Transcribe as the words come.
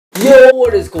Yo,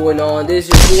 what is going on? This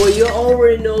is your boy. You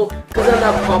already know, because I'm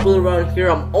not popular around here.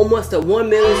 I'm almost at 1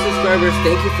 million subscribers.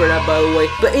 Thank you for that, by the way.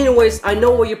 But anyways, I know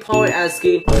what you're probably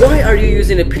asking. Why are you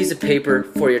using a piece of paper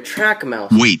for your track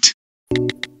mouse? Wait.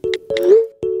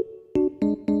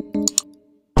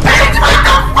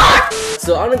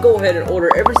 So I'm gonna go ahead and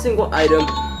order every single item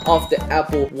off the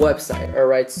Apple website.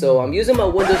 Alright, so I'm using my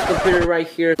Windows computer right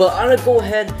here, but I'm gonna go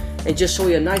ahead and just show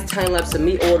you a nice time lapse of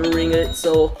me ordering it,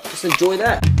 so just enjoy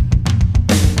that.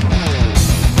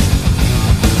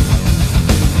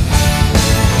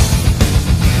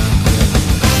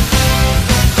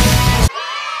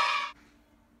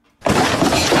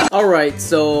 Alright,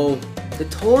 so the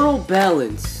total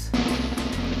balance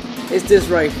is this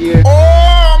right here.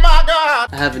 Oh my god!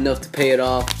 I have enough to pay it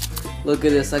off. Look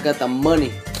at this, I got the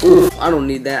money. Oof, I don't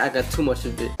need that, I got too much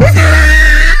of it.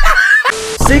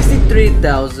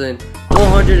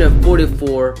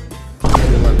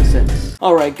 $63,144.11.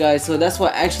 Alright guys, so that's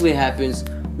what actually happens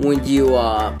when you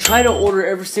try to order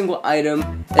every single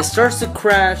item. It starts to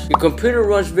crash, your computer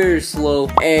runs very slow,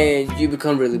 and you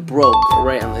become really broke,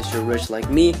 alright, unless you're rich like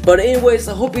me. But anyways,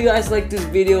 I hope you guys liked this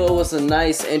video. It was a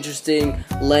nice, interesting,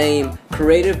 lame,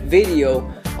 creative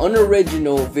video,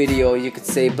 unoriginal video you could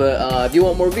say. But if you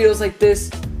want more videos like this,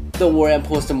 don't worry, I'm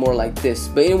posting more like this.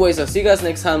 But anyways, I'll see you guys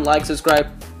next time. Like, subscribe,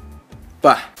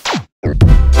 bye.